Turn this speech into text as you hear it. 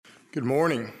Good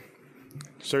morning.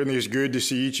 Certainly it's good to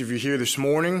see each of you here this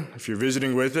morning. If you're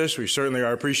visiting with us, we certainly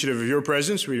are appreciative of your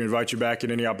presence. We invite you back at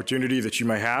any opportunity that you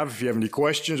may have. If you have any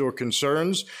questions or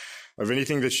concerns of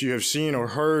anything that you have seen or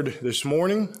heard this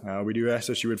morning, we do ask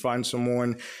that you would find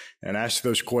someone and ask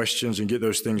those questions and get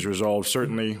those things resolved.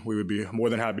 Certainly, we would be more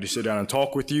than happy to sit down and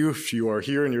talk with you. If you are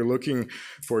here and you're looking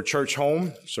for a church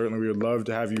home, certainly we would love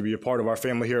to have you be a part of our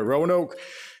family here at Roanoke.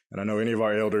 And I know any of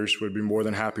our elders would be more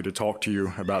than happy to talk to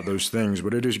you about those things.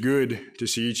 But it is good to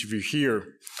see each of you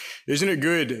here. Isn't it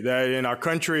good that in our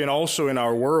country and also in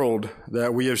our world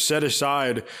that we have set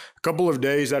aside a couple of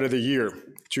days out of the year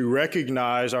to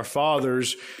recognize our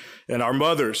fathers and our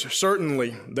mothers?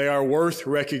 Certainly, they are worth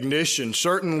recognition.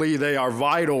 Certainly, they are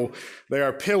vital. They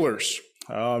are pillars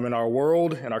in our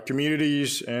world, in our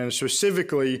communities, and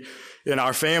specifically in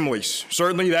our families.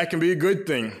 Certainly, that can be a good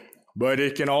thing. But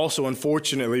it can also,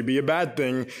 unfortunately, be a bad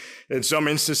thing in some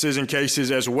instances and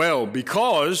cases as well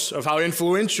because of how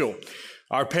influential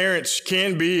our parents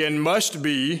can be and must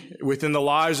be within the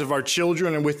lives of our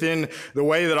children and within the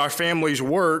way that our families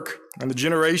work and the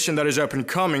generation that is up and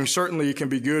coming. Certainly, it can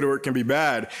be good or it can be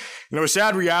bad. You know, a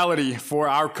sad reality for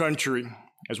our country,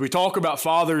 as we talk about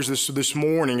fathers this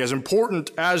morning, as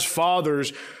important as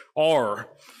fathers are,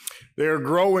 they are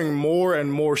growing more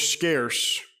and more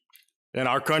scarce in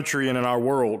our country and in our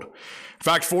world. In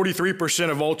fact, 43%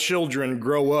 of all children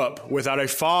grow up without a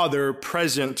father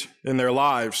present in their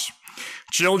lives.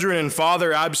 Children in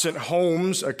father-absent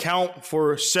homes account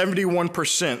for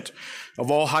 71%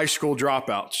 of all high school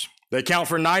dropouts. They account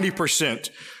for 90%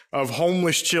 of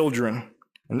homeless children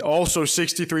and also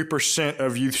 63%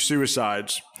 of youth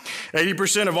suicides.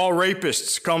 80% of all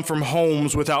rapists come from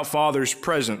homes without fathers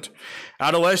present.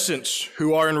 Adolescents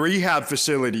who are in rehab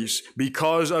facilities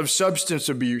because of substance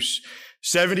abuse,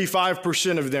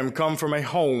 75% of them come from a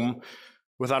home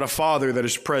without a father that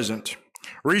is present.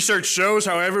 Research shows,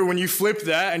 however, when you flip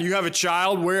that and you have a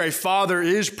child where a father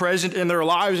is present in their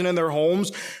lives and in their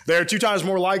homes, they are 2 times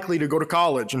more likely to go to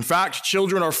college. In fact,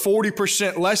 children are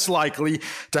 40% less likely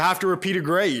to have to repeat a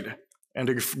grade and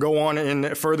to go on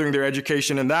in furthering their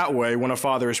education in that way when a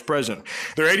father is present.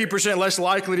 They're 80% less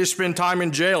likely to spend time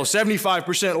in jail,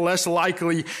 75% less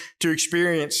likely to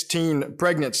experience teen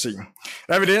pregnancy.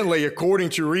 Evidently, according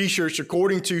to research,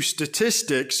 according to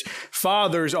statistics,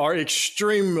 fathers are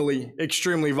extremely,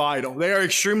 extremely vital. They are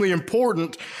extremely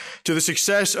important to the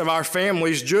success of our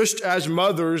families, just as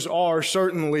mothers are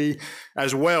certainly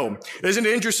as well. Isn't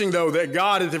it interesting, though, that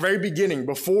God at the very beginning,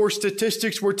 before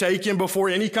statistics were taken, before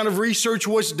any kind of research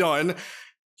was done,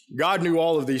 God knew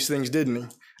all of these things, didn't he?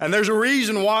 And there's a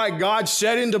reason why God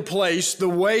set into place the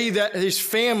way that his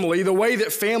family, the way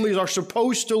that families are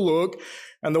supposed to look,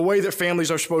 and the way that families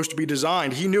are supposed to be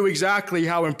designed. He knew exactly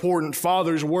how important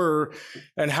fathers were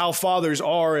and how fathers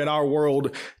are in our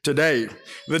world today.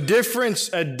 The difference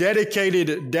a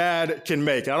dedicated dad can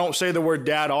make. I don't say the word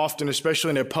dad often, especially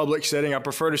in a public setting. I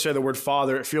prefer to say the word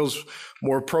father. It feels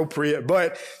more appropriate,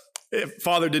 but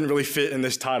father didn't really fit in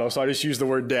this title, so I just used the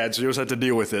word dad, so you'll just have to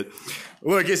deal with it.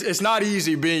 Look, it's not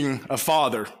easy being a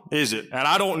father, is it? And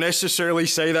I don't necessarily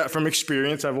say that from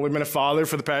experience. I've only been a father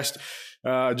for the past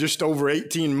just over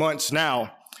 18 months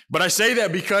now. But I say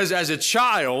that because as a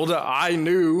child, I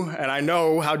knew and I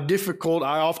know how difficult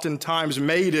I oftentimes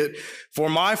made it for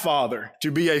my father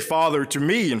to be a father to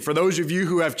me. And for those of you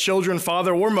who have children,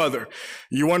 father or mother,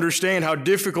 you understand how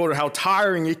difficult or how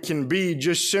tiring it can be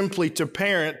just simply to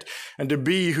parent and to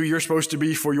be who you're supposed to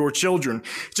be for your children.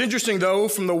 It's interesting, though,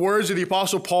 from the words of the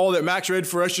Apostle Paul that Max read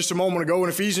for us just a moment ago in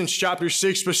Ephesians chapter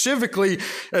 6, specifically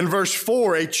in verse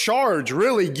 4, a charge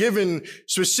really given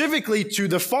specifically to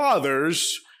the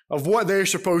fathers of what they're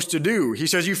supposed to do. He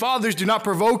says, "You fathers, do not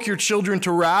provoke your children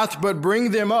to wrath, but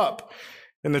bring them up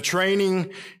in the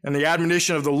training and the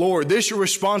admonition of the Lord." This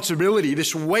responsibility,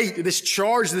 this weight, this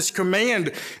charge, this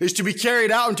command is to be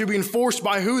carried out and to be enforced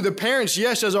by who? The parents,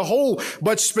 yes, as a whole,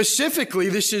 but specifically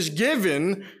this is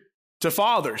given to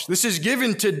fathers. This is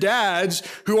given to dads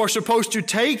who are supposed to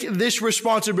take this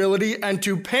responsibility and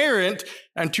to parent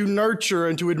and to nurture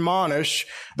and to admonish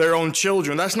their own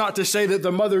children. That's not to say that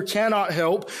the mother cannot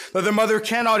help, that the mother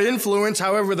cannot influence.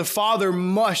 However, the father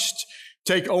must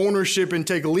take ownership and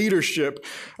take leadership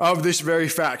of this very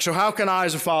fact. So how can I,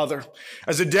 as a father,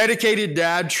 as a dedicated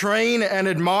dad, train and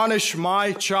admonish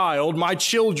my child, my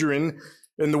children,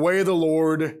 in the way of the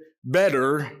Lord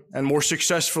better and more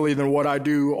successfully than what I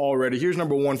do already? Here's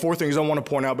number one. 4 things I want to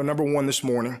point out, but number 1 this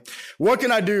morning. What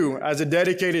can I do as a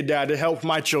dedicated dad to help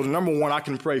my children? Number 1, I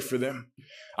can pray for them.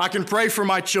 I can pray for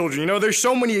my children. You know, there's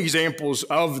so many examples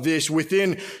of this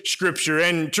within Scripture,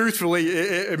 and truthfully,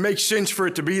 it makes sense for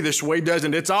it to be this way,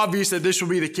 doesn't it? It's obvious that this will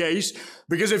be the case,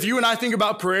 because if you and I think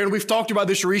about prayer, and we've talked about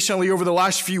this recently over the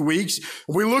last few weeks,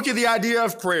 we look at the idea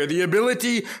of prayer, the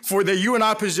ability for that you and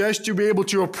I possess to be able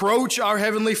to approach our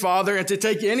Heavenly Father and to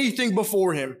take anything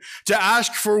before Him, to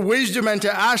ask for wisdom and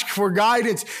to ask for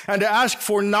guidance and to ask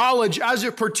for knowledge as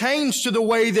it pertains to the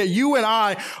way that you and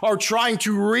I are trying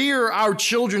to rear our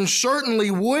children.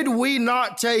 Certainly, would we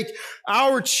not take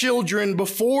our children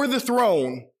before the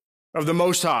throne of the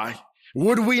Most High?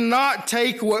 Would we not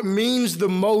take what means the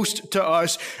most to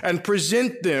us and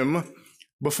present them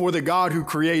before the God who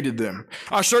created them?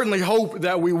 I certainly hope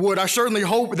that we would. I certainly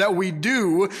hope that we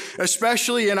do,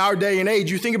 especially in our day and age.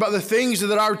 You think about the things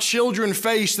that our children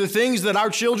face, the things that our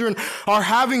children are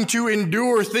having to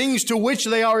endure, things to which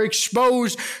they are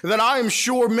exposed that I am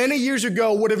sure many years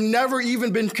ago would have never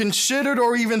even been considered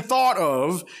or even thought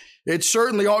of. It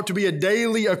certainly ought to be a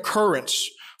daily occurrence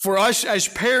for us as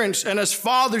parents and as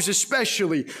fathers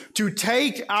especially to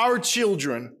take our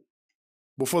children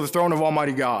before the throne of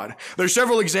Almighty God. There's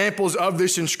several examples of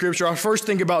this in Scripture. I first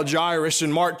think about Jairus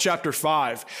in Mark chapter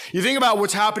 5. You think about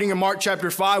what's happening in Mark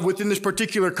chapter 5 within this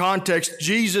particular context.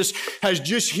 Jesus has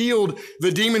just healed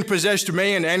the demon-possessed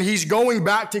man, and he's going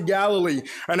back to Galilee.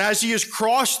 And as he has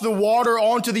crossed the water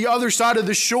onto the other side of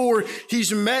the shore,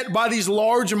 he's met by these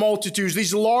large multitudes,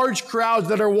 these large crowds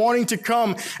that are wanting to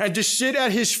come and to sit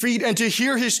at his feet and to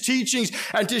hear his teachings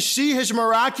and to see his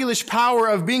miraculous power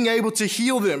of being able to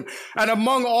heal them. And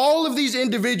among all of these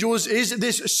individuals is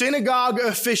this synagogue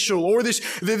official or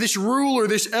this ruler,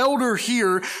 this elder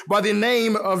here by the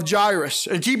name of Jairus.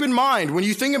 And keep in mind, when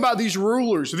you think about these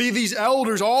rulers, these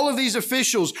elders, all of these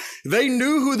officials, they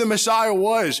knew who the Messiah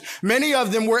was. Many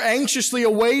of them were anxiously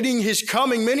awaiting his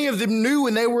coming. Many of them knew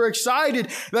and they were excited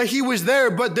that he was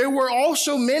there. But there were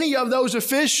also many of those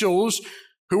officials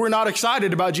who were not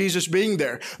excited about Jesus being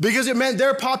there because it meant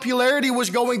their popularity was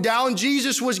going down.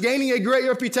 Jesus was gaining a great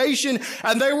reputation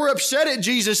and they were upset at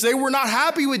Jesus. They were not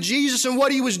happy with Jesus and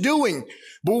what he was doing.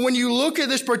 But when you look at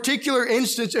this particular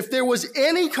instance, if there was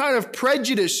any kind of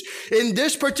prejudice in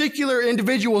this particular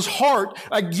individual's heart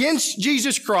against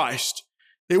Jesus Christ,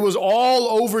 it was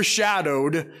all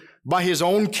overshadowed by his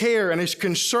own care and his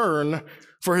concern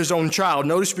for his own child.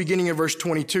 Notice beginning in verse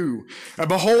 22. And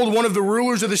behold, one of the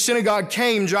rulers of the synagogue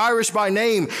came, Jairus by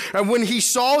name. And when he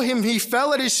saw him, he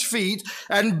fell at his feet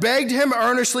and begged him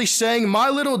earnestly, saying, my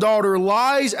little daughter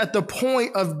lies at the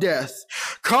point of death.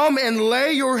 Come and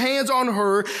lay your hands on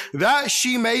her, that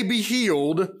she may be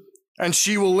healed, and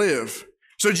she will live.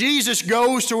 So Jesus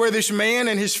goes to where this man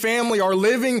and his family are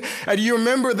living. And you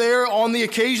remember there on the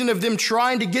occasion of them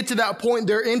trying to get to that point,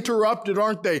 they're interrupted,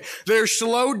 aren't they? They're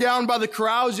slowed down by the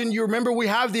crowds. And you remember we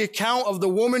have the account of the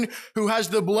woman who has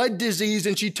the blood disease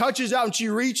and she touches out and she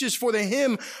reaches for the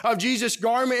hem of Jesus'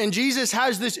 garment. And Jesus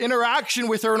has this interaction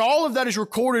with her and all of that is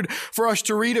recorded for us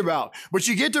to read about. But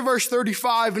you get to verse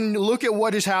 35 and look at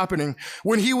what is happening.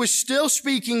 When he was still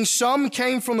speaking, some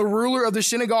came from the ruler of the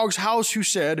synagogue's house who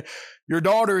said, your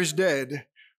daughter is dead.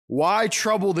 Why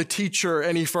trouble the teacher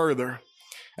any further?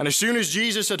 And as soon as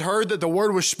Jesus had heard that the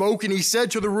word was spoken, he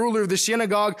said to the ruler of the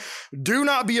synagogue, do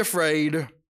not be afraid,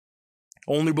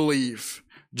 only believe.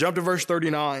 Jump to verse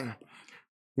 39.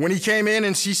 When he came in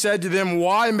and he said to them,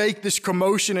 why make this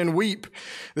commotion and weep?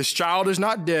 This child is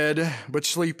not dead, but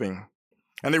sleeping.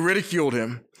 And they ridiculed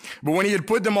him. But when he had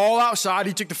put them all outside,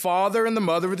 he took the father and the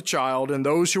mother of the child and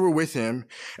those who were with him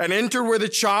and entered where the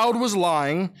child was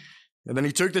lying. And then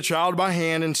he took the child by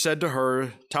hand and said to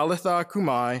her, Talitha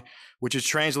cumi, which is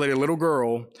translated, little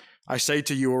girl, I say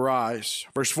to you, arise.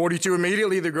 Verse 42,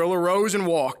 immediately the girl arose and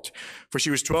walked, for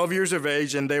she was 12 years of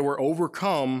age, and they were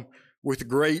overcome with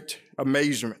great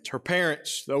amazement. Her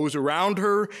parents, those around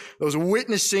her, those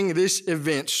witnessing this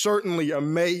event, certainly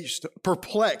amazed,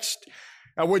 perplexed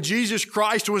at what Jesus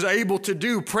Christ was able to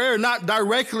do. Prayer not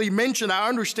directly mentioned, I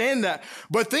understand that.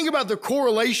 But think about the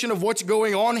correlation of what's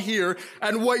going on here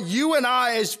and what you and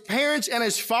I as parents and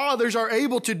as fathers are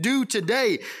able to do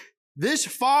today. This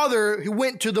father who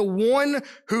went to the one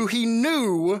who he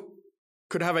knew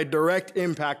could have a direct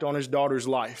impact on his daughter's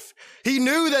life. He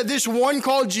knew that this one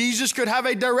called Jesus could have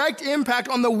a direct impact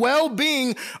on the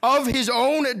well-being of his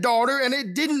own daughter, and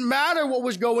it didn't matter what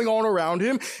was going on around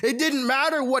him. It didn't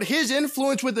matter what his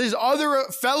influence with his other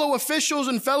fellow officials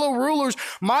and fellow rulers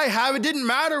might have. It didn't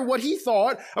matter what he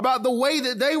thought about the way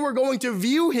that they were going to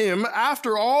view him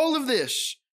after all of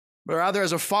this. But rather,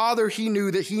 as a father, he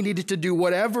knew that he needed to do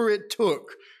whatever it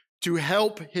took to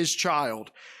help his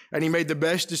child. And he made the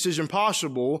best decision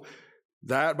possible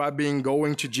That by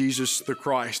going to Jesus the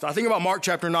Christ. I think about Mark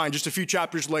chapter 9, just a few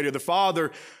chapters later, the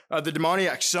father of the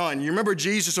demoniac son. You remember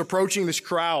Jesus approaching this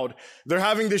crowd. They're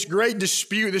having this great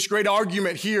dispute, this great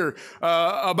argument here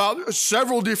about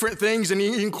several different things. And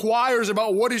he inquires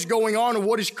about what is going on and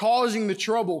what is causing the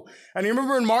trouble. And you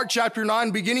remember in Mark chapter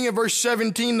 9, beginning of verse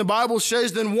 17, the Bible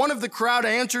says, "Then one of the crowd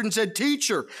answered and said,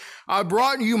 'Teacher, I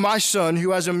brought you my son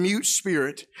who has a mute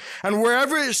spirit. And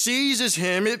wherever it seizes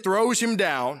him, it throws him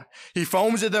down. He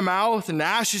foams at the mouth,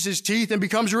 gnashes his teeth, and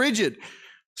becomes rigid.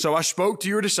 So I spoke to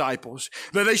your disciples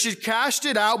that they should cast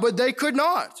it out, but they could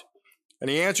not.' And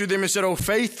he answered them and said, 'O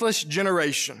faithless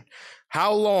generation,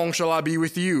 how long shall I be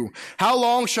with you? How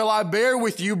long shall I bear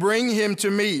with you? Bring him to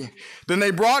me.' Then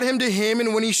they brought him to him,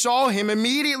 and when he saw him,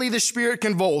 immediately the spirit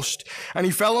convulsed, and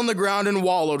he fell on the ground and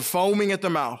wallowed, foaming at the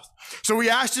mouth. So he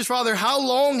asked his father, 'How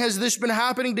long has this been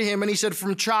happening to him?' And he said,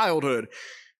 'From childhood.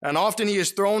 And often he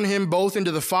has thrown him both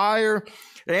into the fire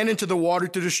and into the water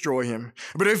to destroy him.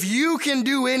 But if you can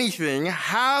do anything,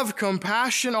 have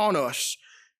compassion on us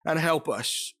and help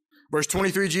us.' Verse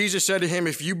 23, Jesus said to him,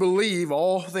 'If you believe,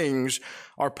 all things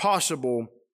are possible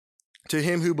to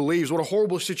him who believes.'" What a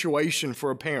horrible situation for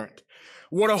a parent.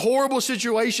 What a horrible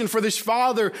situation for this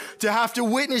father to have to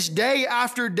witness day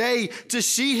after day, to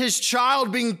see his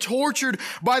child being tortured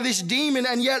by this demon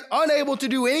and yet unable to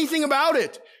do anything about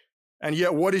it. And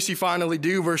yet what does he finally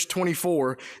do? Verse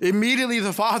 24, "Immediately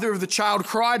the father of the child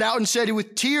cried out and said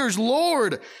with tears,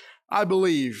 'Lord, I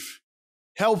believe.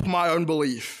 Help my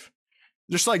unbelief.'"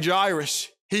 Just like Jairus,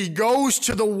 he goes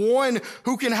to the one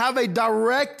who can have a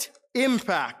direct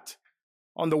impact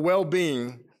on the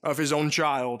well-being of his own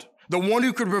child, the one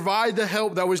who could provide the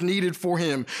help that was needed for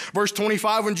him. Verse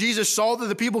 25, "When Jesus saw that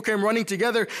the people came running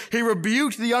together, he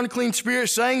rebuked the unclean spirit,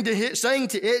 saying to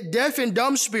it, 'Deaf and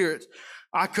dumb spirit,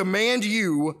 I command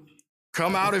you,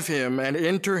 come out of him and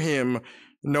enter him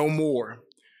no more.'"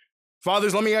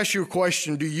 Fathers, let me ask you a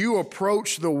question. Do you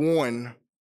approach the one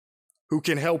who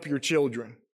can help your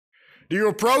children? Do you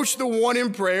approach the one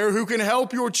in prayer who can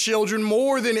help your children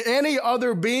more than any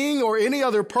other being or any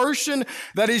other person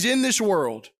that is in this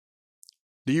world?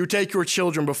 Do you take your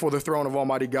children before the throne of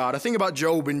Almighty God? I think about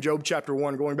Job in Job chapter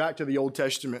 1, going back to the Old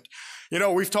Testament. You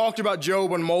know, we've talked about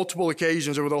Job on multiple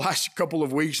occasions over the last couple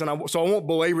of weeks, so I won't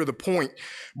belabor the point.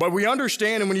 But we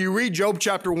understand, and when you read Job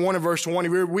chapter 1 and verse 20,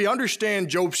 we understand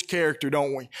Job's character,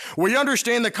 don't we? We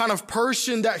understand the kind of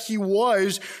person that he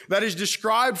was that is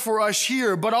described for us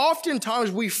here. But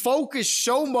oftentimes we focus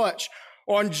so much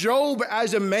on Job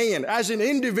as a man, as an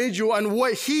individual, and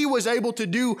what he was able to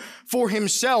do for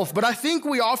himself. But I think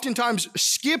we oftentimes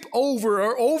skip over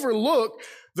or overlook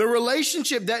the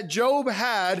relationship that Job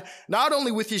had, not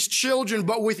only with his children,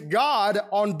 but with God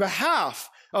on behalf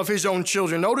of his own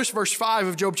children. Notice verse 5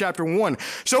 of Job chapter 1.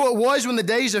 "So it was when the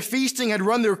days of feasting had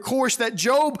run their course that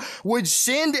Job would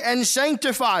send and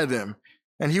sanctify them.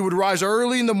 And he would rise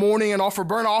early in the morning and offer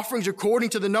burnt offerings according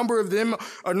to the number of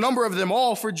them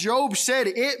all. For Job said,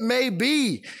 'It may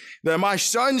be that my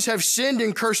sons have sinned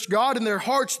and cursed God in their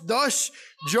hearts.' Thus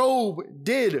Job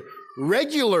did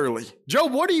regularly."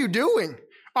 Job, what are you doing?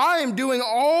 "I am doing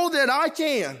all that I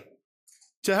can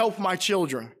to help my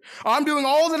children. I'm doing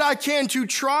all that I can to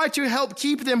try to help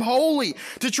keep them holy,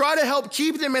 to try to help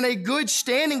keep them in a good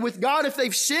standing with God. If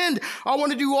they've sinned, I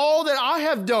want to do all that I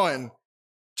have done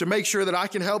to make sure that I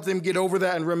can help them get over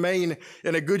that and remain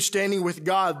in a good standing with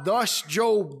God." Thus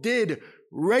Job did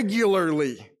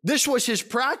regularly. This was his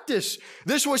practice.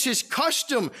 This was his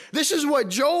custom. This is what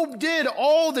Job did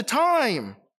all the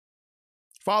time.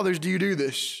 Fathers, do you do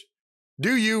this?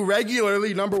 Do you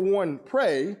regularly, number one,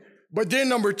 pray? But then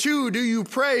number two, do you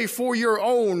pray for your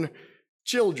own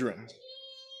children?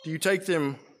 Do you take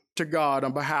them to God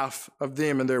on behalf of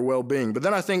them and their well-being? But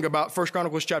then I think about 1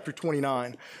 Chronicles chapter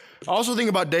 29. I also think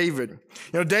about David.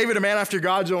 You know, David, a man after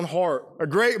God's own heart, a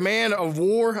great man of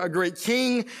war, a great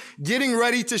king, getting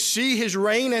ready to see his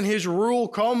reign and his rule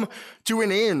come to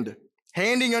an end,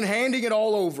 handing it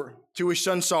all over to his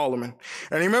son Solomon.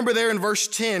 And remember there in verse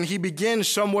 10, he begins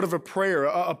somewhat of a prayer,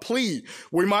 a plea,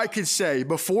 we could say,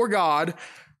 before God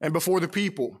and before the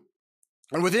people.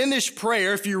 And within this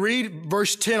prayer, if you read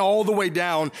verse 10 all the way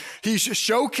down, he's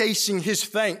showcasing his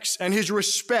thanks and his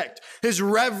respect, his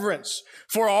reverence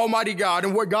for Almighty God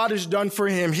and what God has done for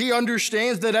him. He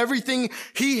understands that everything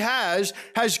he has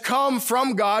come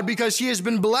from God because he has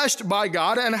been blessed by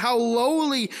God, and how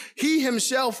lowly he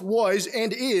himself was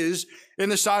and is in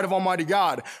the sight of Almighty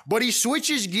God. But he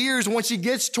switches gears once he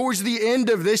gets towards the end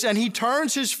of this, and he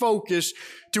turns his focus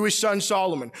to his son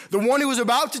Solomon, the one who was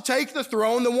about to take the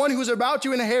throne, the one who was about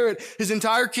to inherit his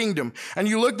entire kingdom. And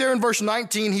you look there in verse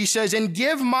 19, he says, "And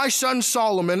give my son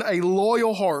Solomon a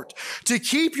loyal heart to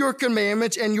keep your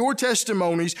commandments and your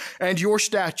testimonies and your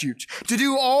statutes, to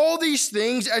do all these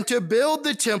things and to build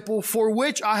the temple for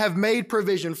which I have made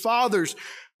provision." Fathers,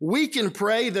 we can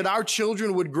pray that our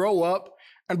children would grow up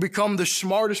and become the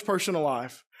smartest person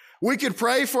alive. We could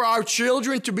pray for our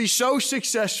children to be so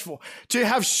successful, to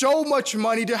have so much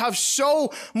money, to have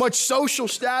so much social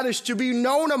status, to be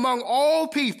known among all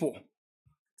people.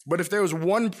 But if there was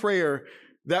one prayer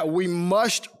that we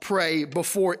must pray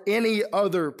before any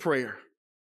other prayer,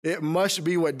 it must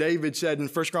be what David said in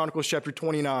 1 Chronicles chapter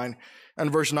 29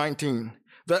 and verse 19.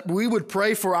 That we would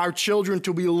pray for our children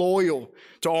to be loyal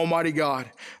to Almighty God,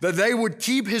 that they would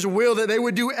keep his will, that they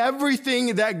would do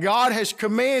everything that God has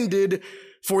commanded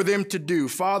for them to do.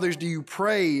 Fathers, do you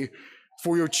pray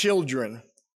for your children?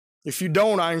 If you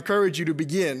don't, I encourage you to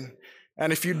begin.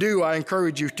 And if you do, I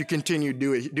encourage you to continue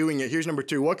doing it. Here's number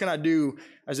 2. What can I do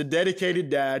as a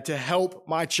dedicated dad to help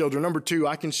my children? Number 2,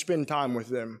 I can spend time with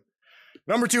them.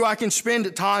 Number 2, I can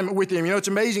spend time with them. You know, it's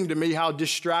amazing to me how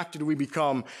distracted we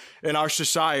become in our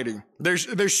society.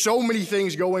 There's so many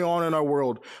things going on in our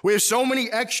world. We have so many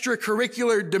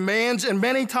extracurricular demands, and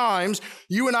many times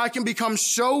you and I can become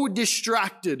so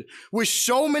distracted with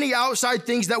so many outside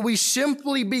things that we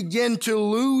simply begin to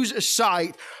lose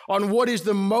sight on what is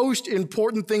the most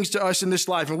important things to us in this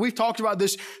life. And we've talked about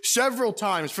this several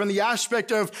times from the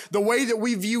aspect of the way that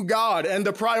we view God and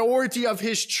the priority of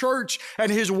his church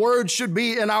and his word should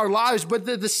be in our lives. But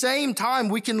at the same time,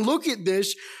 we can look at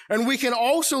this and we can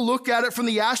also look at it from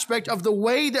the aspect of the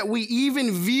way that we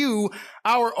even view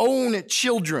our own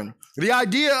children. The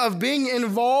idea of being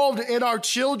involved in our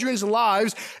children's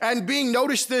lives and being,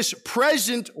 notice this,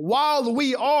 present while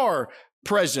we are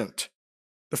present.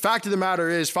 The fact of the matter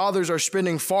is, fathers are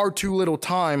spending far too little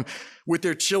time with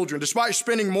their children, despite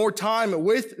spending more time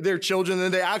with their children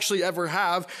than they actually ever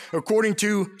have, according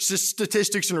to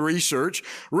statistics and research.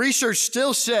 Research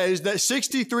still says that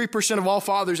 63% of all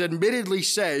fathers admittedly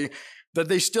say that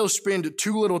they still spend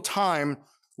too little time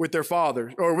with their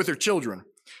fathers or with their children.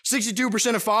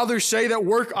 62% of fathers say that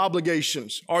work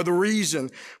obligations are the reason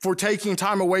for taking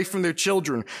time away from their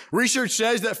children. Research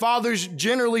says that fathers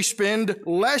generally spend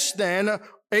less than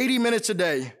 80 minutes a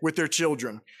day with their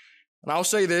children. And I'll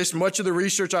say this, much of the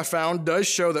research I found does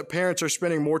show that parents are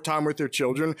spending more time with their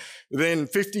children than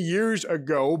 50 years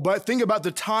ago. But think about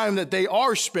the time that they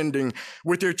are spending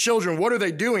with their children. What are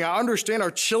they doing? I understand our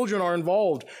children are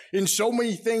involved in so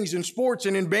many things, in sports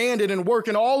and in band and in work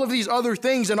and all of these other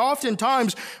things. And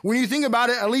oftentimes, when you think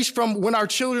about it, at least from when our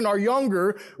children are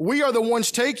younger, we are the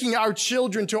ones taking our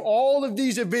children to all of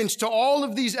these events, to all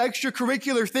of these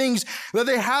extracurricular things that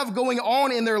they have going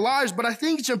on in their lives. But I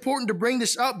think it's important to bring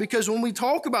this up because when we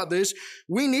talk about this,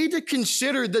 we need to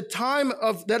consider the time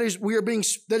that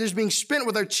is being spent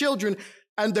with our children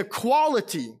and the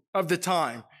quality of the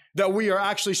time that we are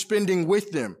actually spending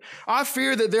with them. I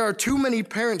fear that there are too many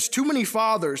parents, too many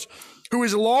fathers who,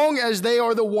 as long as they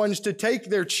are the ones to take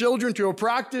their children to a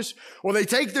practice or they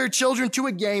take their children to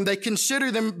a game, they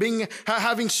consider them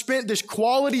having spent this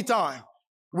quality time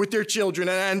with their children,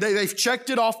 and they've checked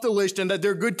it off the list and that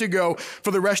they're good to go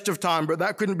for the rest of time. But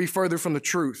that couldn't be further from the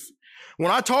truth. When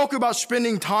I talk about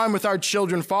spending time with our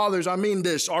children, fathers, I mean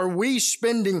this. Are we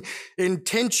spending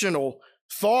intentional,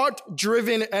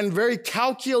 thought-driven, and very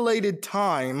calculated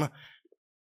time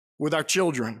with our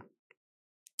children?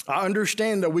 I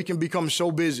understand that we can become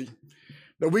so busy,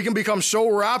 that we can become so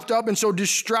wrapped up and so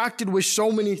distracted with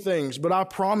so many things. But I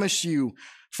promise you,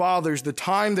 fathers, the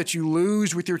time that you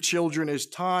lose with your children is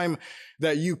time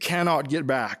that you cannot get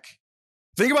back.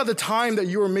 Think about the time that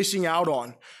you are missing out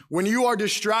on when you are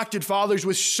distracted, fathers,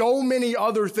 with so many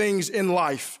other things in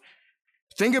life.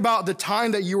 Think about the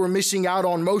time that you are missing out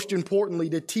on, most importantly,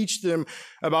 to teach them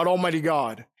about Almighty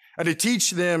God and to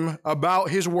teach them about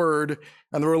his word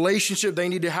and the relationship they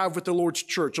need to have with the Lord's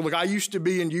church. Look, I used to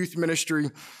be in youth ministry.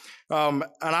 And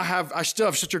I still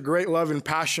have such a great love and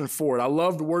passion for it. I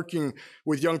loved working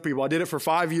with young people. I did it for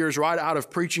 5 years right out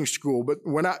of preaching school. But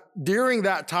during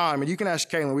that time, and you can ask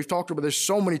Kaylin, we've talked about this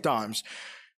so many times,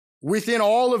 within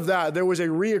all of that, there was a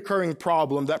reoccurring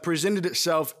problem that presented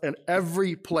itself in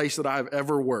every place that I've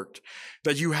ever worked.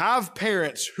 That you have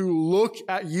parents who look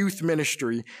at youth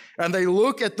ministry and they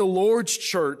look at the Lord's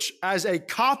church as a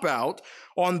cop-out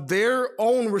on their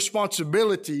own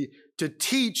responsibility to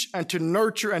teach and to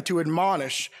nurture and to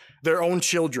admonish their own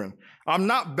children. I'm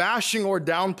not bashing or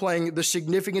downplaying the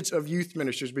significance of youth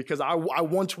ministers because I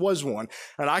once was one,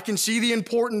 and I can see the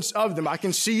importance of them. I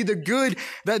can see the good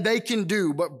that they can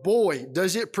do, but boy,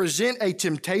 does it present a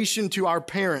temptation to our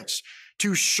parents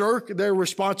to shirk their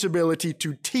responsibility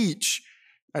to teach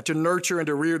and to nurture and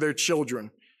to rear their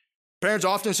children. Parents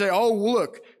often say, oh,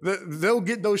 look, they'll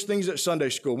get those things at Sunday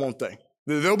school, won't they?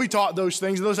 They'll be taught those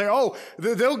things. They'll say, oh,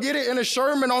 they'll get it in a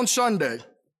sermon on Sunday,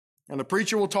 and the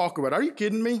preacher will talk about it. Are you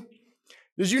kidding me?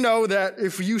 Did you know that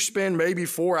if you spend maybe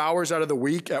 4 hours out of the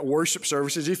week at worship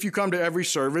services, if you come to every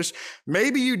service,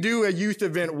 maybe you do a youth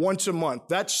event once a month.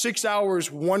 That's 6 hours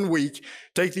 1 week.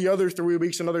 Take the other 3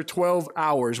 weeks, another 12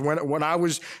 hours. When I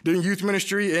was doing youth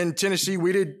ministry in Tennessee,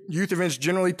 we did youth events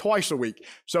generally twice a week.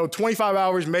 So 25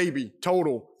 hours maybe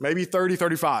total, maybe 30,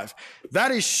 35.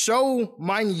 That is so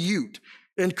minute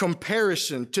in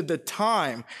comparison to the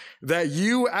time that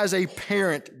you as a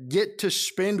parent get to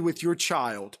spend with your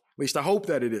child. At least I hope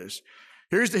that it is.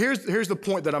 Here's the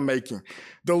point that I'm making.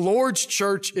 The Lord's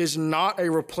church is not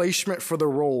a replacement for the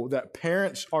role that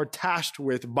parents are tasked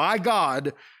with by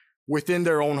God within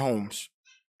their own homes.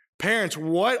 Parents,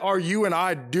 what are you and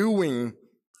I doing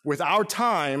with our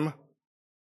time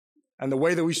and the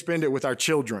way that we spend it with our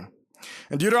children?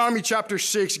 In Deuteronomy chapter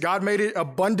 6, God made it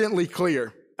abundantly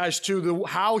clear as to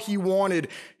how he wanted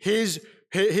his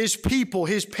people,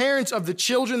 his parents of the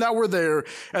children that were there,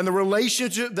 and the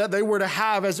relationship that they were to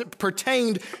have as it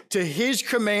pertained to his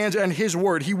commands and his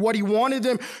word. What he wanted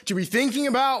them to be thinking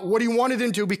about, what he wanted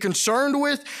them to be concerned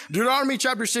with. Deuteronomy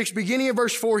chapter 6, beginning of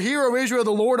verse 4, Hear, O Israel,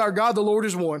 the Lord our God, the Lord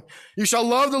is one. You shall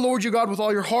love the Lord your God with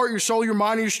all your heart, your soul, your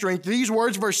mind, and your strength. These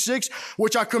words, verse 6,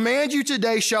 which I command you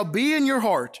today shall be in your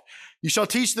heart. You shall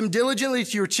teach them diligently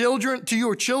to your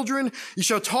children. You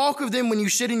shall talk of them when you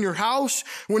sit in your house,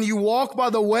 when you walk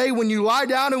by the way, when you lie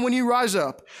down, and when you rise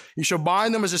up. You shall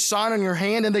bind them as a sign on your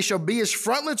hand, and they shall be as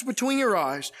frontlets between your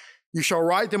eyes. You shall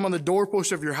write them on the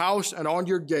doorposts of your house and on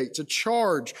your gates. A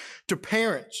charge to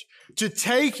parents to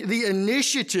take the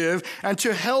initiative and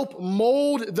to help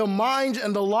mold the minds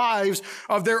and the lives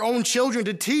of their own children,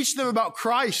 to teach them about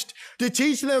Christ, to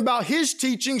teach them about his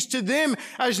teachings to them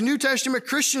as New Testament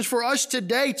Christians, for us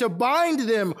today, to bind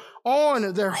them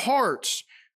on their hearts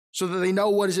so that they know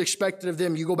what is expected of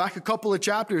them. You go back a couple of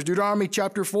chapters, Deuteronomy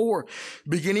chapter 4,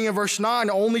 beginning of verse 9,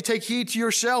 only take heed to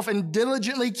yourself and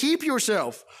diligently keep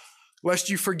yourself,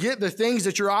 lest you forget the things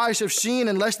that your eyes have seen,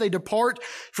 and lest they depart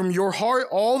from your heart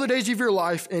all the days of your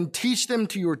life, and teach them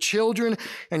to your children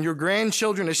and your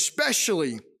grandchildren,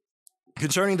 especially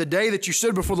concerning the day that you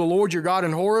stood before the Lord your God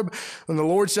in Horeb. And the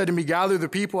Lord said to me, gather the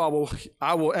people,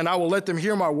 I will let them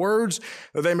hear my words,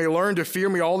 that they may learn to fear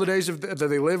me all the days that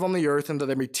they live on the earth, and that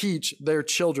they may teach their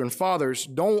children. Fathers,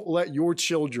 don't let your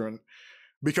children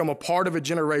become a part of a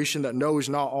generation that knows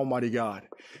not Almighty God.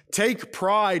 Take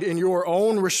pride in your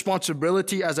own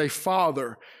responsibility as a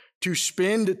father to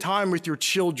spend time with your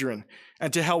children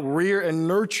and to help rear and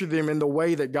nurture them in the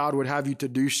way that God would have you to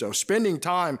do so. Spending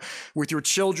time with your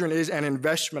children is an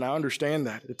investment. I understand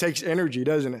that. It takes energy,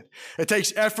 doesn't it? It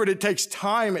takes effort. It takes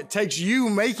time. It takes you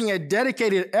making a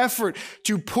dedicated effort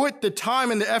to put the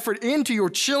time and the effort into your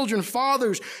children.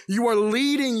 Fathers, you are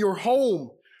leading your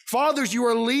home. Fathers, you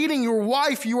are leading your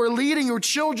wife, you are leading your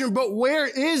children, but where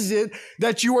is it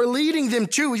that you are leading them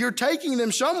to? You're taking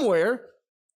them somewhere.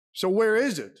 So where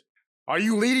is it? Are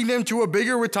you leading them to a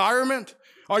bigger retirement?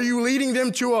 Are you leading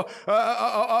them to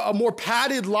a more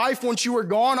padded life once you are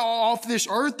gone off this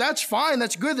earth? That's fine.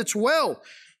 That's good. That's well.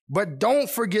 But don't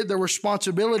forget the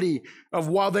responsibility of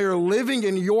while they are living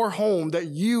in your home, that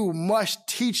you must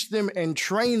teach them and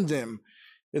train them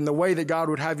in the way that God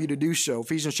would have you to do so.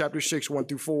 Ephesians chapter 6,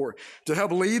 1-4, to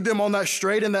help lead them on that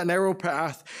straight and that narrow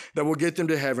path that will get them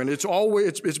to heaven.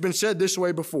 It's been said this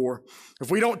way before. If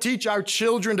we don't teach our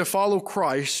children to follow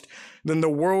Christ, then the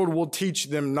world will teach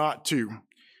them not to.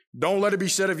 Don't let it be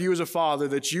said of you as a father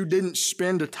that you didn't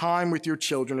spend a time with your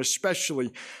children,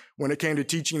 especially when it came to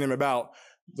teaching them about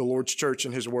the Lord's church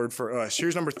and his word for us.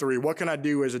 Here's number 3. What can I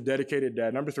do as a dedicated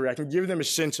dad? Number 3, I can give them a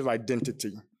sense of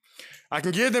identity. I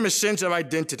can give them a sense of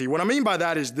identity. What I mean by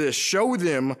that is this: show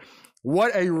them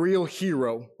what a real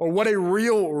hero or what a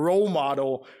real role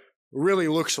model really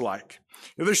looks like.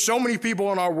 There's so many people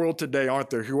in our world today, aren't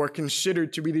there, who are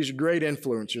considered to be these great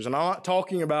influencers. And I'm not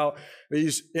talking about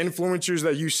these influencers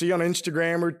that you see on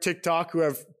Instagram or TikTok who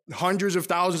have hundreds of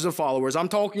thousands of followers. I'm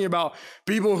talking about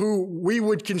people who we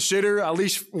would consider, at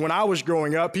least when I was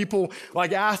growing up, people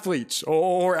like athletes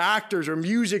or actors or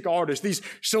music artists, these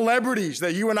celebrities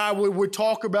that you and I would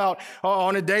talk about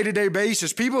on a day-to-day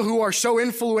basis, people who are so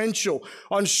influential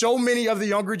on so many of the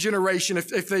younger generation.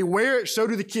 If they wear it, so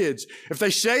do the kids. If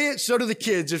they say it, so do the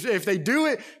kids. If they do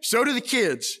it, so do the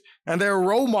kids. And they're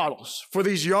role models for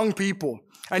these young people.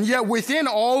 And yet within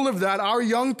all of that, our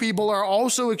young people are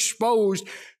also exposed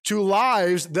to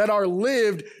lives that are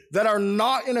lived that are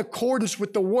not in accordance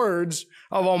with the words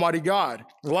of Almighty God.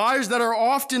 Lives that are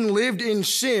often lived in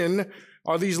sin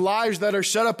are these lives that are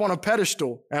set up on a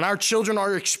pedestal, and our children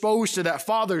are exposed to that.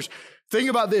 Fathers, think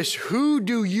about this. Who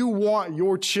do you want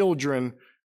your children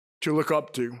to look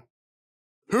up to?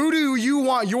 Who do you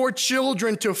want your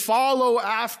children to follow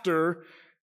after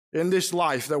in this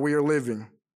life that we are living?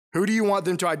 Who do you want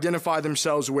them to identify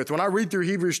themselves with? When I read through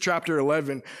Hebrews chapter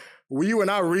 11, you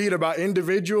and I read about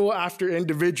individual after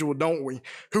individual, don't we?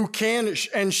 Who can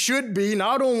and should be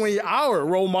not only our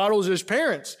role models as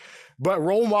parents, but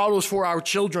role models for our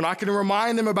children. I can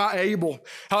remind them about Abel,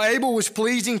 how Abel was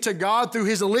pleasing to God through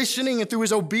his listening and through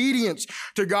his obedience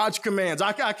to God's commands.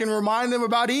 I can remind them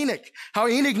about Enoch, how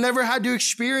Enoch never had to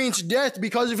experience death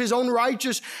because of his own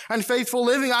righteous and faithful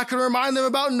living. I can remind them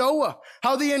about Noah,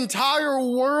 how the entire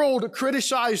world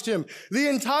criticized him. The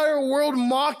entire world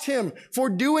mocked him for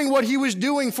doing what he was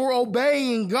doing, for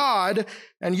obeying God.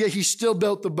 And yet he still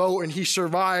built the boat and he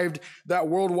survived that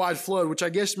worldwide flood, which I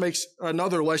guess makes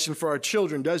another lesson for our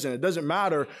children, doesn't it? It doesn't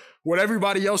matter what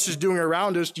everybody else is doing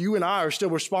around us. You and I are still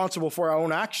responsible for our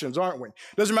own actions, aren't we?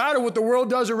 It doesn't matter what the world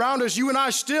does around us. You and I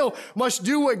still must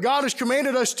do what God has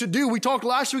commanded us to do. We talked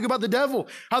last week about the devil,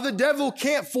 how the devil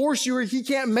can't force you or he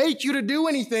can't make you to do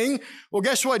anything. Well,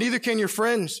 guess what? Neither can your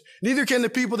friends. Neither can the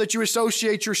people that you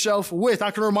associate yourself with. I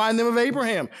can remind them of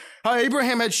Abraham, how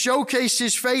Abraham had showcased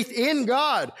his faith in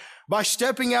God by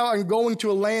stepping out and going to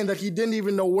a land that he didn't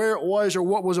even know where it was or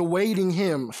what was awaiting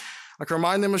him. I can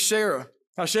remind them of Sarah,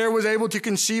 how Sarah was able to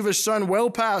conceive a son well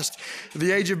past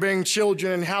the age of bearing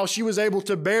children, and how she was able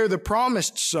to bear the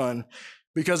promised son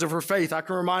because of her faith. I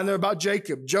can remind them about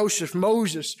Jacob, Joseph,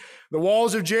 Moses, the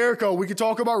walls of Jericho. We could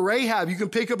talk about Rahab. You can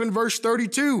pick up in verse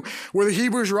 32 where the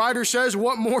Hebrews writer says,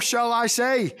 "What more shall I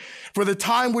say? For the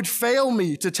time would fail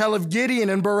me to tell of Gideon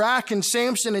and Barak and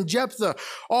Samson and Jephthah,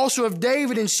 also of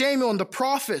David and Samuel and the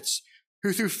prophets,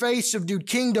 who through faith subdued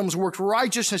kingdoms, worked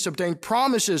righteousness, obtained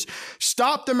promises,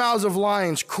 stopped the mouths of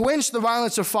lions, quenched the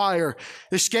violence of fire,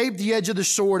 escaped the edge of the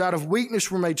sword, out of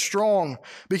weakness were made strong,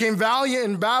 became valiant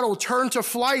in battle, turned to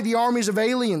flight the armies of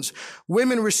aliens.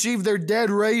 Women received their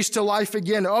dead raised to life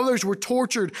again. Others were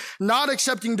tortured, not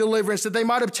accepting deliverance, that they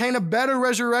might obtain a better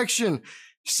resurrection.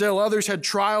 Still others had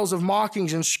trials of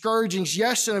mockings and scourgings,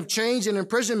 yes, and of chains and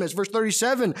imprisonments." Verse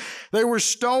 37, "They were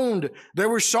stoned, they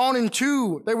were sawn in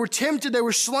two, they were tempted, they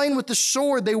were slain with the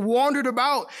sword, they wandered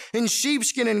about in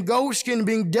sheepskin and goatskin,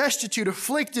 being destitute,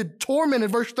 afflicted, tormented."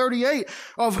 Verse 38,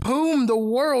 "Of whom the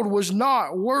world was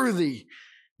not worthy.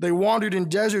 They wandered in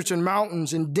deserts and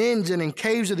mountains, in dens and in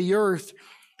caves of the earth.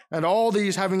 And all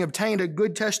these, having obtained a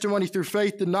good testimony through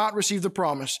faith, did not receive the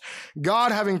promise,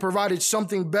 God having provided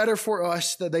something better for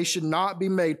us, that they should not be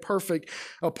made perfect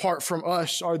apart from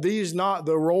us." Are these not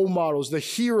the role models, the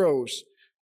heroes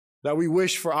that we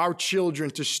wish for our children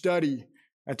to study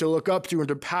and to look up to and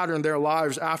to pattern their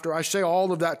lives after? I say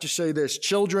all of that to say this: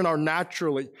 children are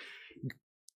naturally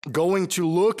going to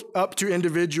look up to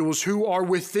individuals who are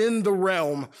within the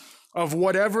realm of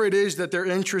whatever it is that their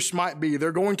interests might be.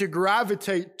 They're going to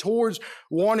gravitate towards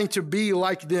wanting to be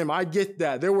like them. I get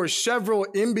that. There were several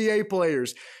NBA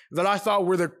players that I thought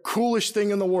were the coolest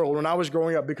thing in the world when I was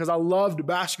growing up because I loved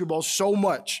basketball so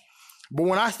much. But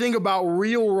when I think about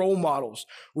real role models,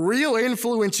 real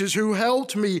influences who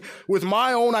helped me with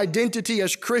my own identity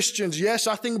as Christians, yes,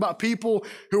 I think about people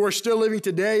who are still living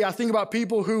today. I think about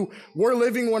people who were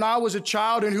living when I was a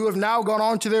child and who have now gone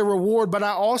on to their reward. But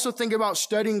I also think about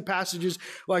studying passages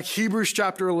like Hebrews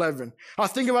chapter 11. I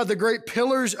think about the great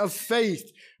pillars of faith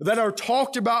that are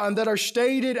talked about and that are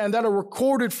stated and that are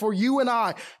recorded for you and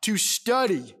I to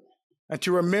study and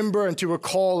to remember and to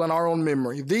recall in our own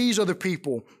memory. These are the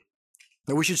people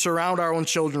that we should surround our own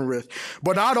children with.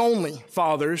 But not only,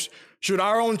 fathers, should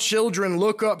our own children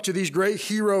look up to these great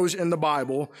heroes in the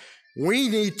Bible, we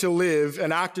need to live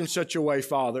and act in such a way,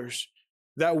 fathers,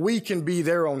 that we can be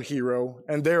their own hero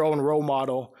and their own role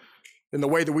model in the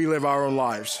way that we live our own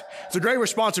lives. It's a great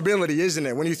responsibility, isn't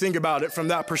it, when you think about it from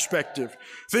that perspective?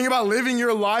 Think about living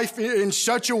your life in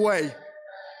such a way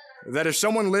that if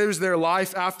someone lives their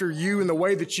life after you in the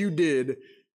way that you did,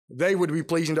 they would be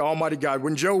pleasing to Almighty God.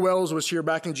 When Joe Wells was here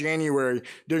back in January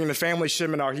during the family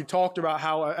seminar, he talked about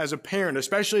how as a parent,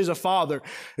 especially as a father,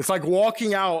 it's like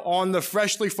walking out on the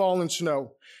freshly fallen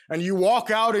snow. And you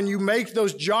walk out and you make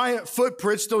those giant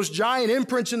footprints, those giant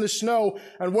imprints in the snow.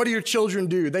 And what do your children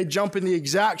do? They jump in the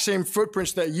exact same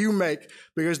footprints that you make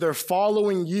because they're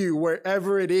following you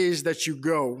wherever it is that you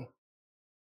go.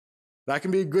 That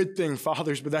can be a good thing,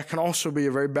 fathers, but that can also be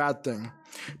a very bad thing.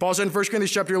 Paul said in 1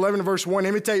 Corinthians chapter 11, verse 1,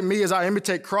 imitate me as I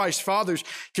imitate Christ. Fathers,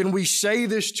 can we say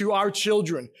this to our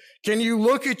children? Can you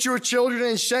look at your children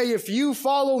and say, if you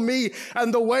follow me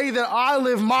and the way that I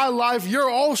live my life, you're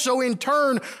also in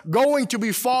turn going to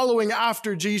be following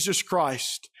after Jesus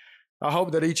Christ? I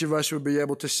hope that each of us would be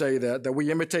able to say that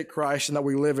we imitate Christ and that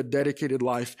we live a dedicated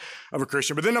life of a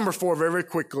Christian. But then number 4, very, very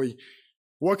quickly,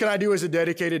 what can I do as a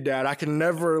dedicated dad? I can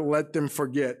never let them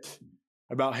forget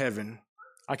about heaven.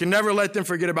 I can never let them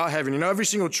forget about heaven. You know, every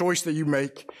single choice that you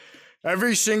make,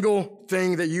 every single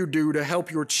thing that you do to help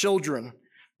your children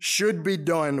should be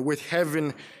done with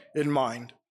heaven in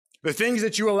mind. The things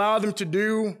that you allow them to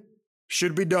do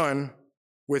should be done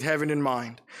with heaven in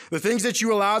mind. The things that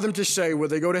you allow them to say, would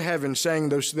they go to heaven saying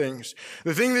those things?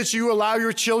 The thing that you allow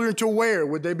your children to wear,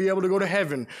 would they be able to go to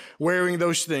heaven wearing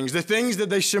those things? The things that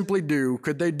they simply do,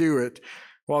 could they do it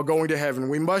while going to heaven?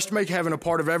 We must make heaven a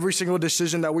part of every single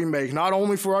decision that we make, not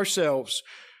only for ourselves,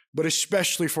 but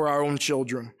especially for our own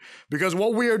children. Because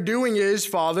what we are doing is,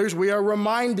 fathers, we are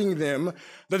reminding them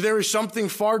that there is something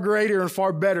far greater and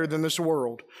far better than this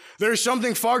world. There is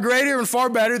something far greater and far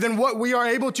better than what we are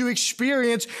able to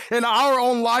experience in our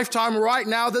own lifetime right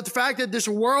now, that the fact that this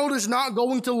world is not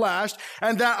going to last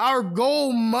and that our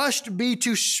goal must be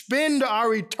to spend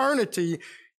our eternity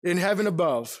in heaven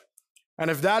above.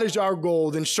 And if that is our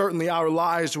goal, then certainly our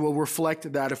lives will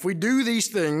reflect that. If we do these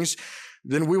things,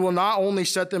 then we will not only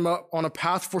set them up on a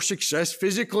path for success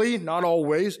physically, not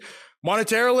always,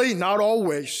 monetarily, not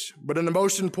always, but in the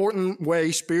most important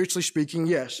way, spiritually speaking,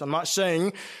 yes. I'm not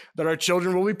saying that our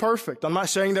children will be perfect. I'm not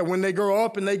saying that when they grow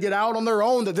up and they get out on their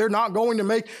own that they're not going to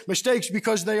make mistakes,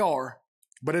 because they are.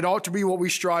 But it ought to be what we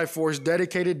strive for as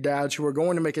dedicated dads who are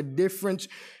going to make a difference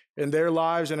in their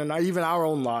lives and in even our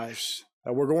own lives,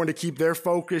 that we're going to keep their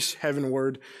focus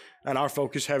heavenward and our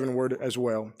focus heavenward as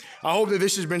well. I hope that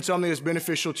this has been something that's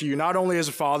beneficial to you, not only as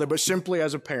a father, but simply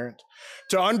as a parent,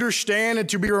 to understand and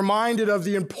to be reminded of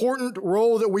the important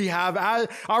role that we have,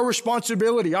 our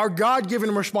responsibility, our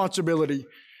God-given responsibility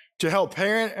to help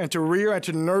parent and to rear and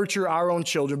to nurture our own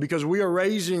children, because we are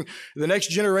raising the next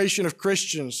generation of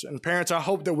Christians. And parents, I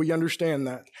hope that we understand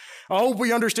that. I hope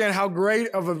we understand how great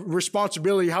of a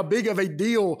responsibility, how big of a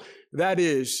deal that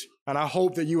is. And I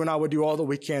hope that you and I would do all that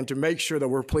we can to make sure that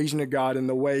we're pleasing to God in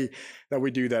the way that we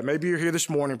do that. Maybe you're here this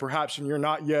morning, perhaps, and you're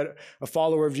not yet a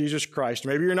follower of Jesus Christ.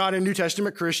 Maybe you're not a New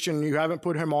Testament Christian and you haven't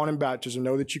put him on in baptism.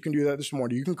 Know that you can do that this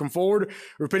morning. You can come forward,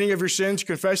 repenting of your sins,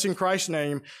 confessing Christ's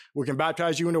name. We can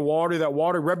baptize you into water, that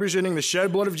water representing the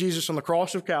shed blood of Jesus on the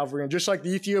cross of Calvary. And just like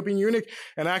the Ethiopian eunuch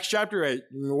in Acts chapter 8,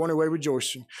 you can go on away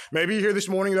rejoicing. Maybe you're here this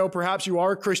morning, though, perhaps you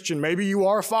are a Christian. Maybe you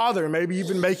are a father. Maybe you've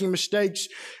been making mistakes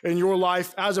in your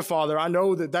life as a father. I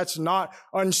know that that's not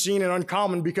unseen and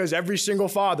uncommon, because every single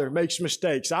father makes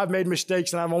mistakes. I've made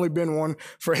mistakes and I've only been one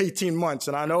for 18 months.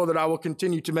 And I know that I will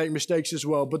continue to make mistakes as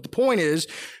well. But the point is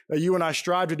that you and I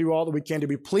strive to do all that we can to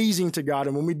be pleasing to God.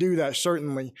 And when we do that,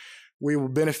 certainly we will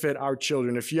benefit our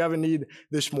children. If you have a need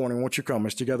this morning, won't you come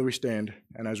as together we stand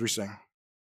and as we sing.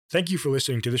 Thank you for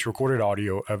listening to this recorded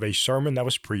audio of a sermon that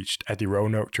was preached at the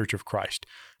Roanoke Church of Christ.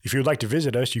 If you would like to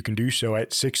visit us, you can do so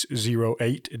at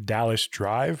 608 Dallas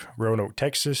Drive, Roanoke,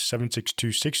 Texas,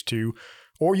 76262,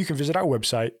 or you can visit our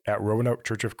website at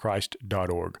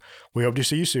roanokechurchofchrist.org. We hope to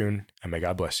see you soon, and may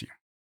God bless you.